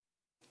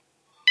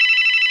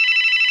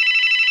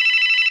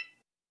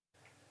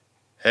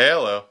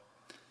Hello.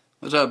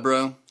 What's up,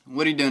 bro?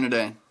 What are you doing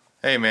today?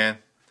 Hey, man.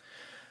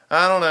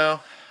 I don't know.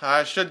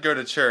 I should go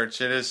to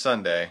church. It is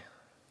Sunday.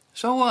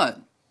 So what?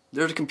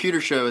 There's a computer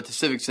show at the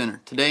Civic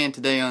Center, today and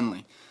today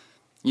only.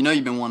 You know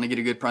you've been wanting to get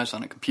a good price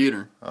on a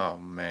computer. Oh,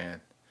 man.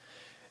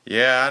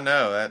 Yeah, I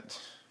know.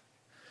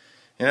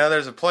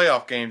 There's a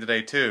playoff game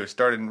today, too,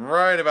 starting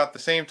right about the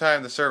same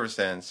time the service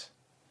ends.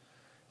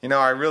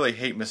 I really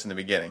hate missing the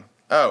beginning.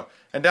 Oh,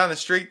 and down the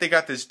street they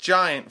got this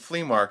giant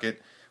flea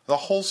market with a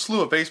whole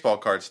slew of baseball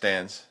card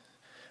stands.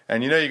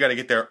 And you got to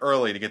get there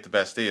early to get the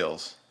best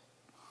deals.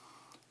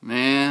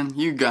 Man,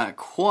 you got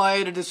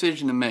quite a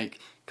decision to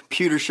make.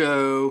 Computer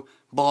show,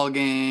 ball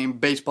game,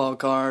 baseball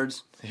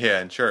cards. Yeah,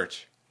 and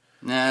church.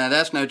 Nah,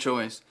 that's no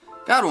choice.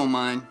 God won't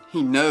mind.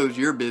 He knows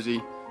you're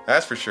busy.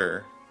 That's for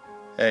sure.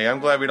 Hey, I'm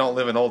glad we don't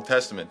live in Old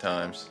Testament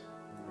times.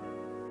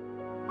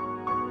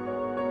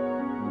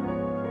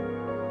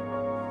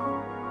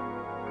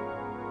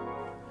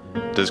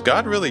 Does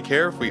God really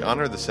care if we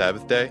honor the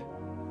Sabbath day?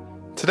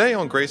 Today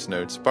on Grace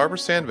Notes, Barbara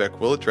Sandbek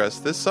will address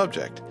this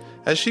subject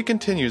as she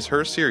continues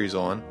her series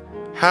on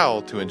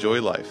How to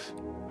Enjoy Life.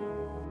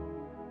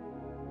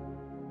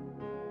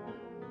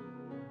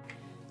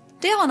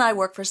 Dale and I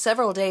work for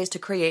several days to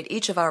create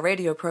each of our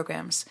radio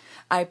programs.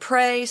 I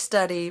pray,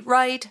 study,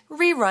 write,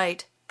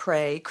 rewrite,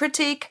 pray,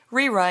 critique,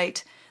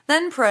 rewrite,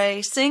 then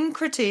pray, sing,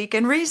 critique,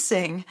 and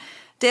re-sing.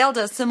 Dale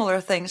does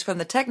similar things from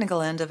the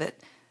technical end of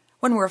it.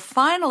 When we're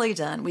finally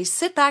done, we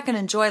sit back and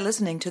enjoy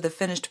listening to the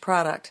finished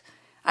product.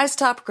 I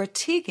stop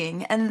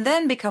critiquing and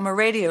then become a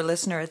radio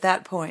listener at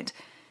that point.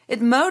 It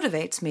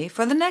motivates me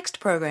for the next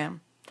program.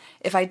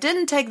 If I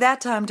didn't take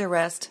that time to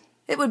rest,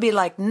 it would be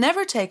like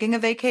never taking a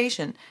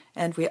vacation,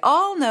 and we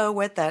all know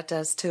what that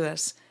does to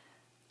us.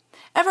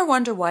 Ever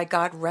wonder why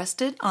God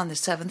rested on the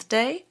seventh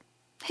day?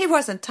 He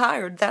wasn't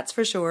tired, that's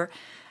for sure.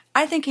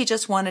 I think he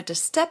just wanted to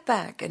step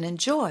back and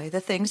enjoy the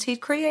things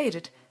he'd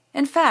created.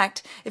 In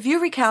fact, if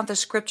you recount the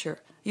scripture,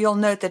 you'll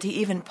note that he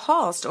even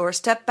paused or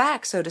stepped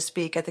back, so to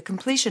speak, at the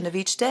completion of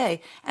each day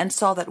and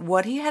saw that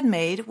what he had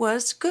made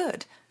was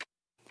good.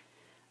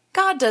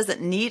 God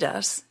doesn't need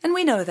us, and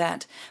we know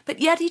that,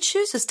 but yet he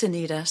chooses to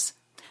need us.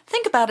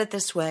 Think about it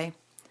this way.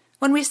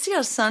 When we see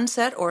a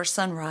sunset or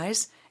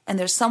sunrise, and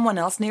there's someone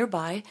else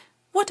nearby,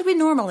 what do we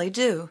normally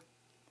do?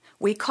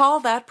 We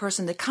call that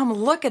person to come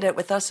look at it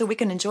with us so we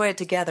can enjoy it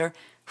together.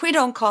 We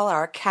don't call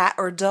our cat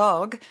or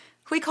dog.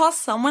 We call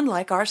someone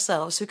like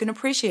ourselves who can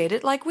appreciate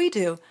it like we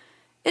do.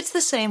 It's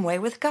the same way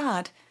with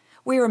God.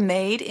 We are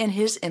made in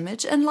his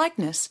image and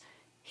likeness.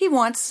 He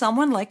wants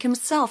someone like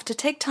himself to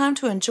take time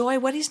to enjoy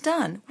what he's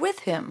done with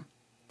him.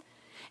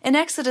 In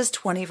Exodus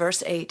 20,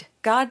 verse 8,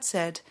 God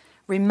said,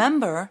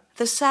 "Remember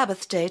the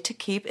Sabbath day to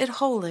keep it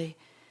holy."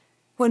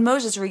 When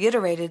Moses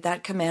reiterated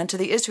that command to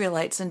the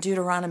Israelites in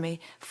Deuteronomy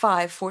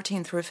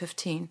 5:14 through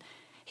 15,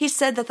 he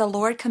said that the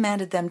Lord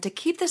commanded them to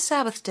keep the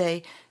Sabbath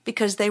day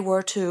because they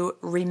were to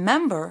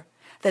remember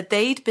that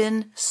they'd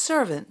been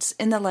servants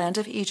in the land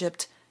of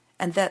Egypt,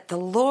 and that the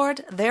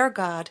Lord their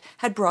God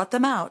had brought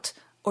them out,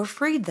 or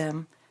freed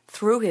them,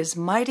 through his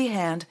mighty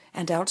hand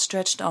and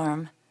outstretched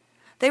arm.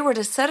 They were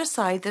to set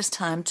aside this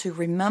time to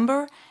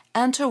remember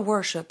and to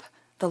worship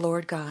the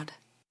Lord God.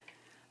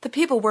 The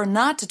people were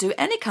not to do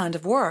any kind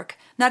of work,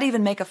 not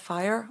even make a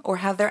fire or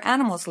have their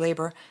animals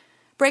labor.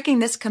 Breaking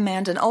this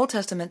command in Old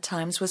Testament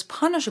times was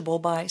punishable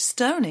by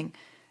stoning,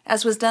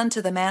 as was done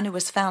to the man who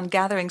was found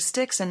gathering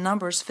sticks in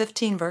Numbers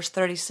 15, verse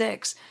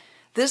 36.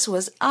 This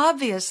was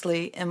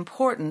obviously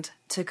important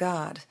to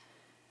God.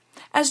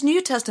 As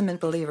New Testament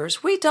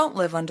believers, we don't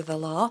live under the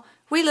law,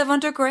 we live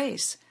under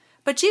grace.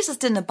 But Jesus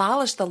didn't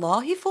abolish the law,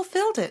 he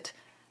fulfilled it.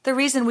 The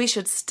reason we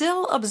should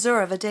still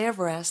observe a day of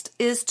rest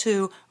is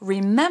to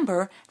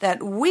remember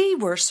that we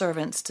were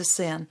servants to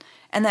sin,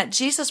 and that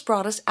Jesus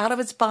brought us out of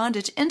its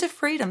bondage into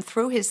freedom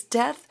through his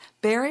death,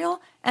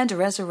 burial, and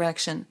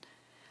resurrection.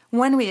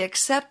 When we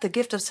accept the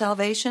gift of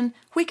salvation,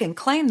 we can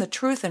claim the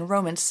truth in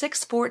Romans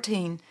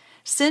 6:14.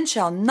 Sin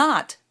shall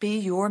not be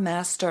your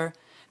master,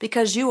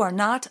 because you are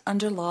not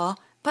under law,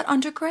 but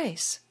under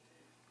grace.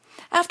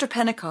 After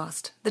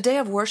Pentecost, the day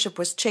of worship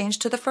was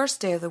changed to the first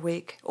day of the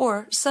week,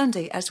 or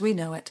Sunday as we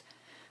know it.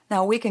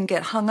 Now we can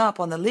get hung up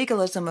on the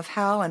legalism of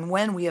how and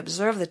when we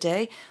observe the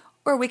day,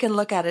 or we can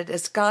look at it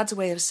as God's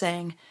way of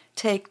saying,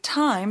 take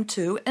time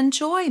to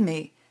enjoy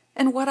me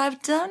and what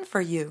I've done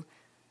for you.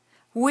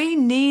 We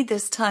need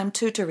this time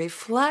too to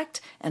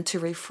reflect and to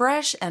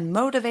refresh and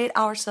motivate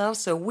ourselves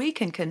so we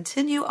can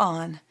continue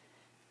on.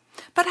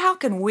 But how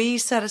can we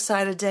set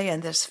aside a day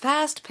in this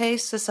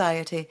fast-paced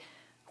society?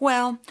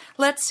 Well,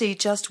 let's see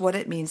just what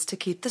it means to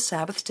keep the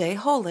Sabbath day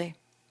holy.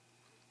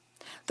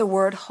 The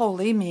word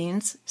holy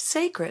means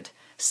sacred,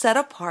 set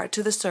apart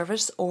to the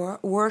service or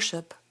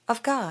worship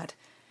of God.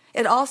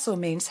 It also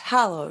means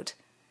hallowed.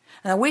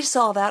 Now, we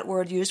saw that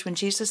word used when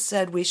Jesus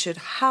said we should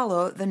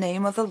hallow the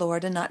name of the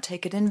Lord and not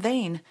take it in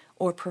vain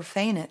or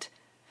profane it.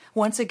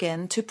 Once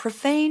again, to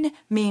profane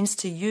means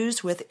to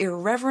use with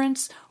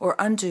irreverence or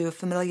undue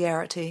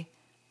familiarity.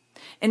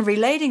 In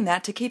relating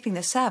that to keeping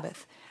the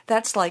Sabbath,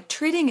 that's like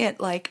treating it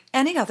like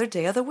any other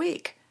day of the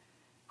week.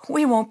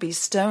 We won't be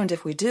stoned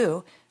if we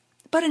do,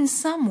 but in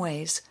some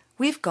ways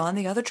we've gone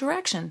the other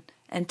direction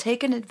and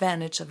taken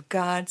advantage of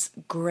God's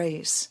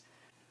grace.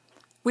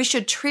 We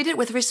should treat it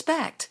with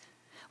respect.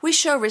 We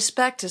show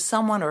respect to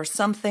someone or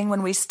something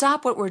when we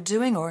stop what we're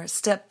doing or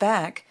step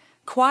back,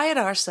 quiet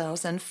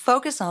ourselves, and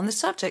focus on the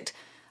subject,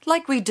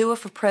 like we do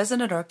if a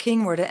president or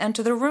king were to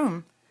enter the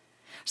room.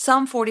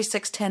 Psalm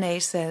 46:10a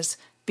says,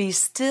 "Be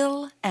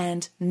still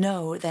and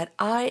know that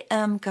I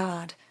am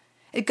God."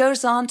 It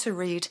goes on to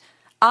read,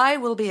 "I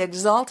will be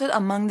exalted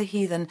among the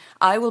heathen.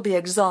 I will be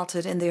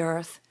exalted in the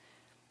earth."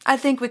 I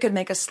think we could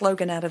make a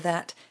slogan out of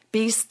that.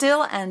 Be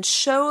still and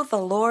show the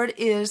Lord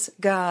is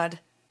God.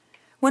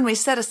 When we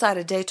set aside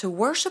a day to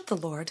worship the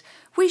Lord,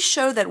 we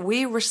show that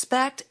we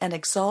respect and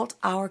exalt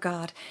our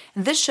God.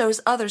 And this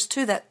shows others,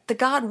 too, that the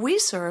God we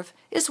serve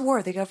is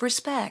worthy of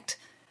respect.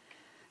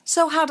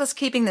 So how does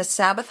keeping the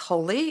Sabbath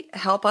holy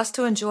help us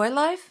to enjoy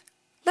life?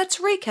 Let's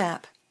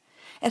recap.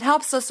 It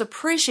helps us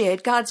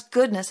appreciate God's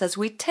goodness as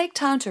we take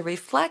time to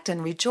reflect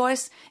and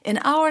rejoice in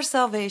our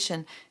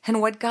salvation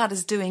and what God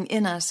is doing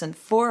in us and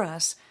for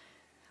us.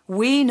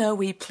 We know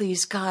we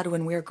please God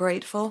when we're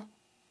grateful.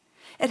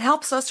 It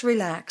helps us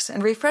relax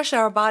and refresh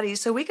our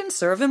bodies so we can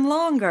serve Him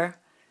longer.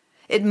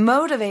 It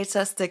motivates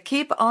us to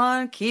keep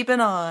on keeping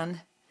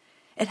on.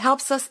 It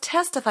helps us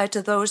testify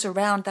to those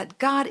around that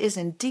God is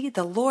indeed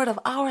the Lord of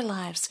our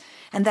lives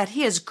and that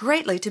He is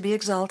greatly to be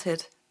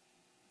exalted.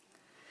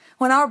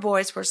 When our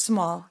boys were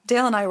small,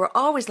 Dale and I were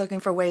always looking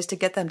for ways to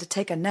get them to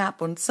take a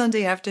nap on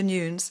Sunday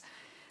afternoons.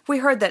 We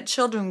heard that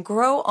children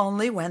grow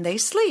only when they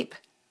sleep.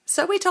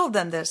 So we told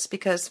them this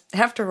because,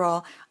 after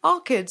all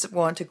kids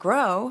want to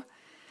grow.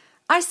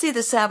 I see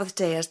the Sabbath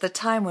day as the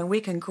time when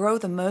we can grow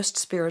the most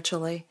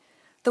spiritually.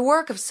 The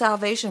work of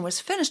salvation was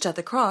finished at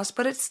the cross,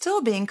 but it's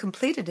still being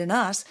completed in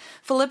us.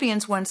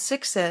 Philippians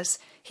 1:6 says,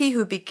 "He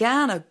who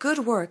began a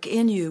good work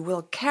in you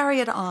will carry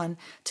it on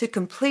to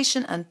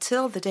completion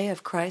until the day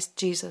of Christ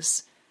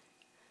Jesus."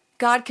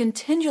 God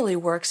continually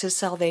works His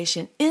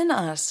salvation in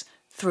us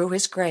through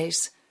His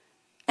grace,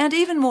 and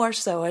even more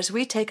so as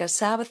we take a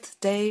Sabbath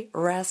day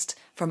rest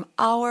from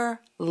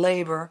our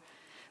labor.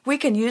 We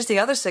can use the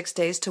other 6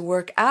 days to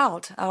work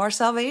out our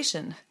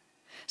salvation.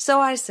 So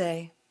I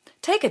say,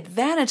 take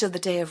advantage of the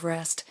day of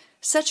rest.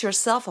 Set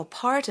yourself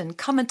apart and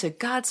come into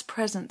God's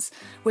presence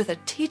with a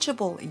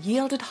teachable,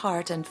 yielded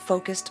heart and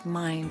focused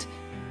mind.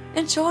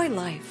 Enjoy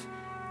life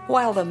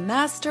while the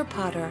Master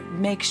Potter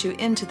makes you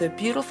into the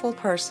beautiful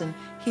person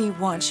He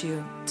wants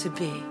you to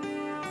be.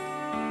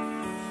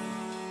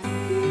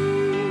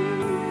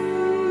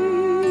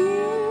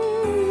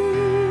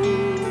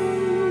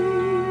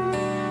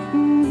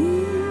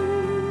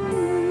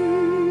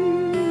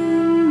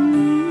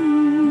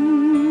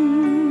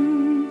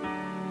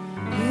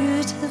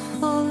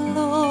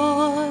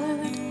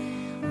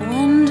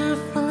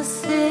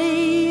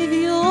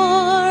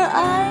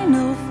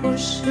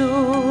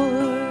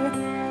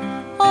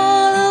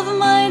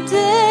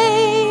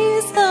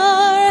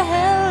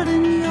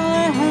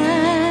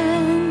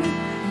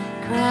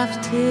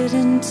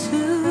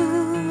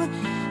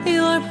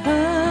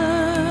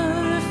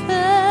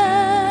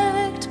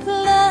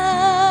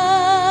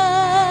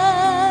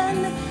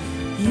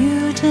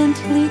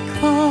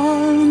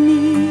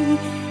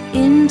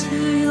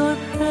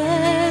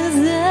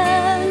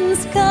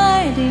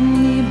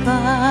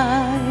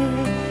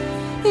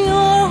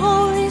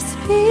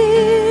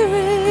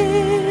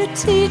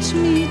 Teach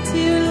me,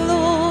 dear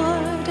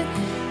Lord,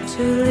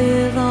 to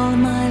live all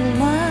my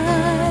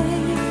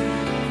life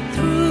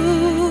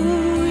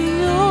through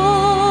your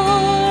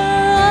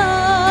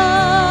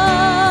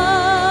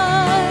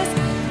eyes.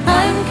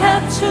 I'm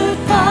captured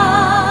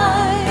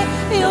by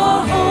your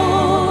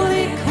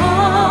holy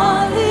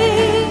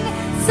calling.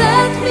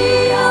 Set me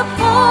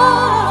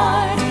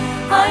apart.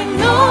 I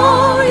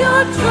know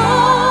you're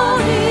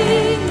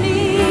drawing me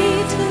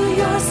to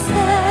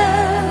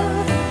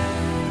yourself.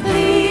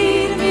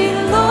 Lead me,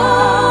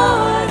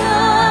 Lord,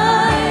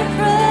 I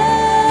pray.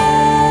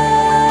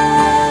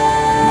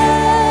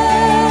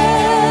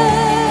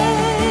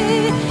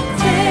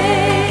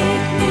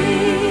 Take me,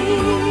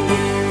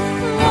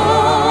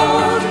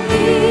 mold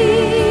me,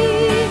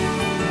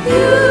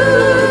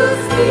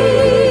 use me,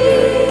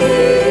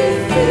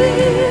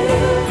 fill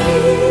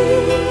me.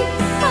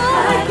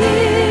 I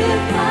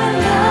give my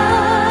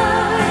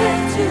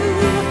life to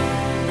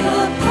the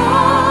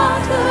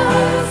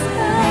potter's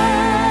hand.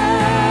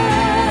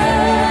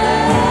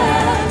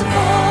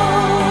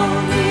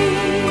 Hold me,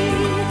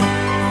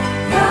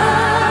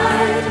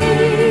 guide me,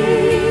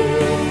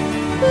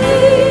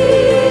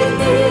 lead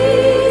me,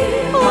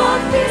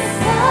 walk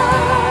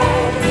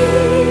beside me.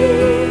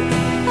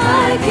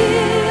 I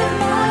give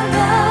my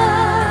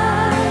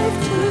life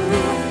to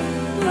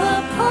the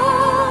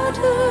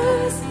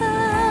potter's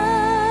hand.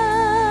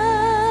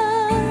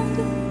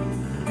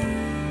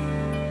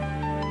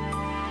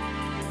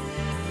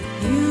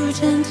 You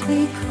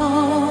gently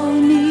call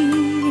me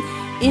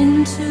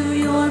into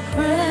your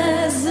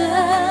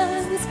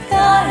presence,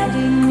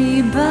 guiding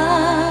me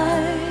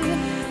by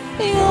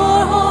your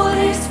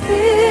Holy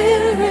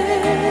Spirit.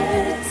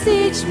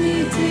 Teach Teach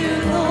me,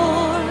 dear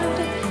Lord,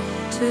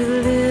 to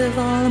live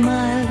all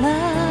my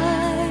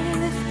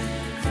life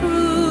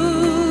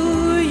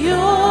through your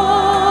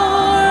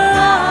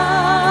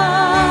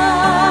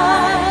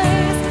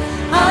eyes.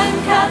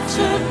 I'm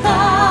captured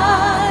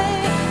by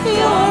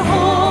your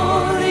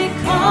holy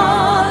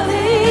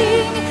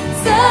calling.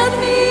 Set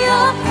me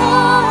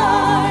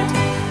apart.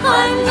 I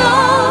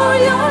know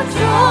you're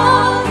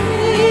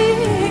drawing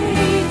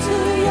me to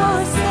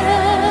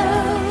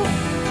yourself.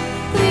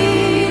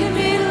 Lead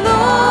me,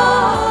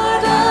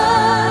 Lord, I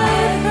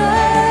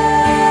pray.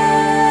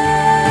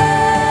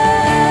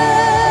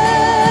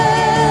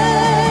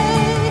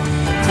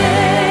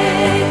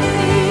 Take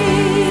me,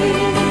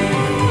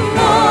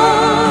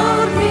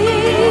 mold me,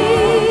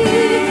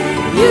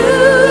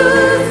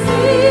 use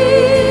me,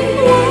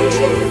 won't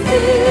you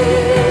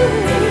fill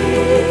me?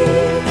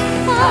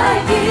 I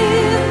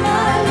give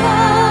my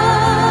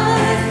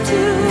life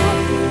to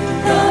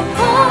the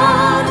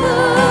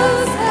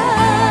potter's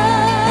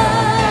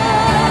hand.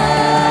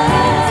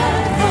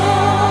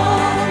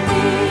 Call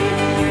me,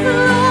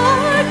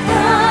 Lord,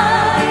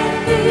 guide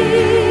me,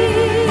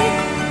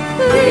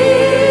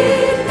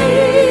 lead me,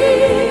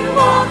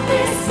 walk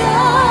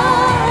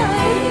beside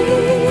me.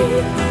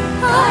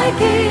 I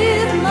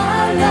give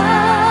my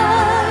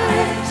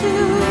life to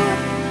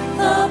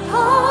the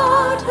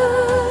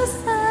potter's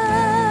hand.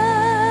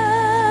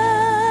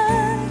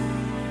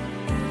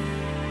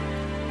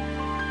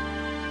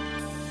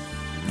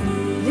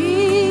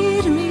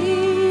 Lead me,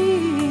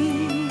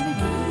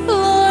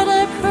 Lord, I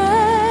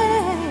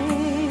pray.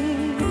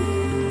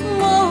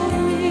 Mold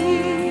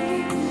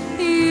me,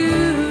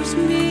 use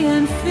me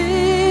and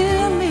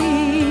fill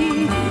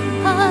me.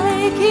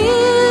 I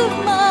give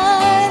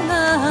my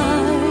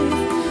life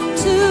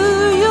to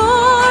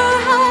your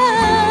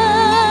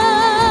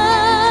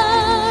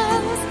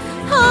hands.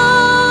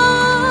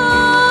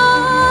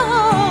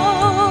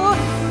 Oh,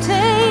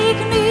 take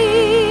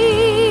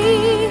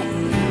me,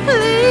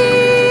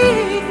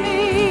 lead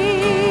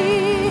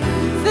me,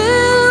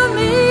 fill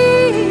me,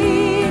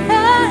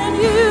 and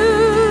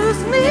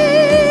use me.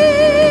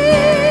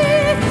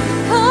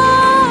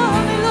 Call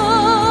me,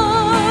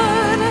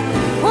 Lord,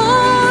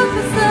 walk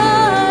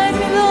beside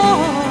me,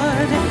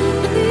 Lord,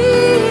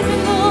 lead me,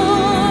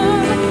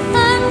 Lord,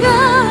 and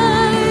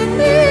guide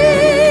me.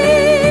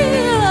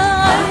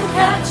 I'm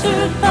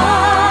captured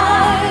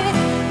by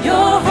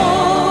your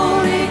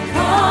holy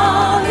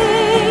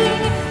calling.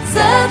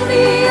 Set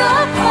me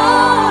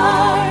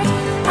apart.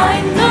 I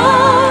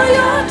know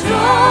you're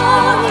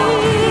drawing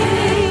me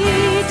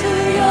to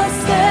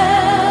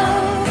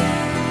yourself.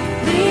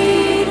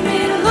 Lead me,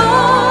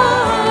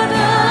 Lord,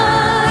 I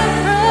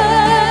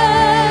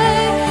pray.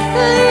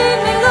 Lead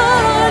me,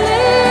 Lord,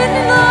 lead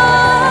me,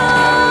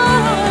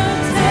 Lord.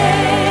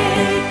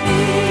 Take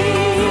me,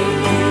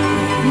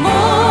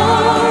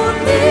 mold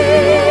me,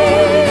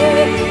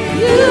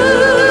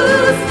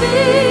 use me,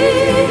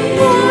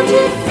 won't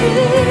you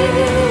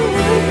fill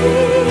me?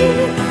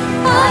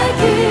 I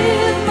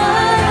give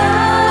my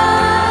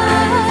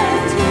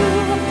life to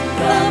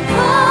the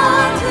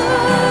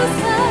potter's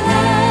hand.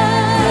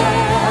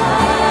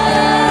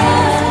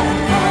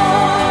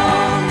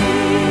 Call me,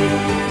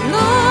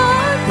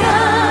 Lord,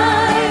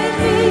 guide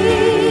me,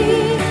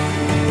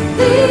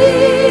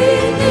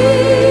 lead me,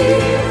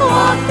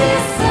 walk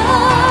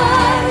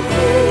beside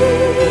me.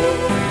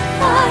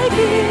 I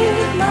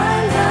give my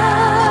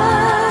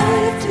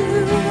life to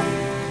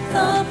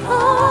the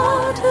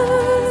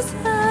potter's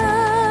hand.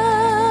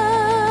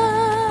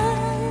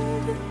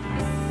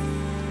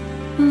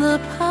 The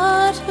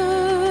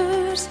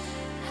potter's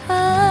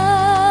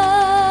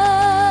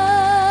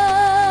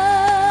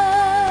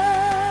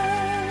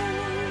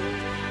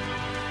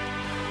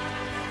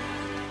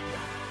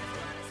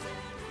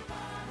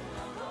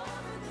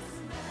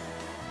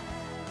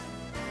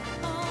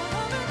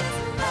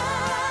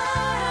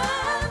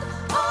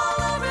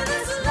all over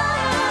this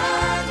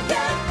land,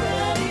 get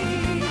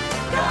ready.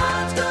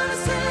 God's gonna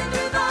send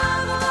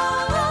revival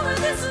all over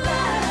this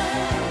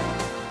land.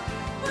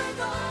 We're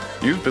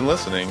gonna You've been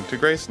listening to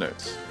Grace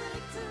Notes.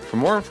 For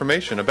more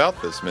information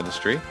about this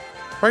ministry,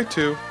 write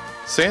to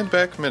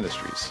Sandbek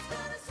Ministries,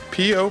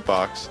 P.O.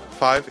 Box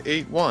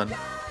 581,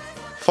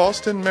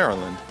 Fallston,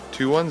 Maryland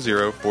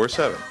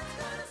 21047,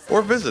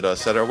 or visit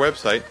us at our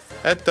website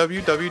at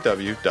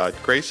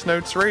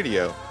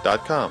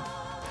www.gracenotesradio.com.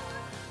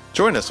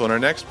 Join us on our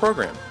next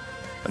program.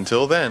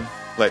 Until then,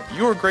 let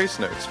your Grace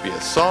Notes be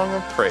a song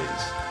of praise.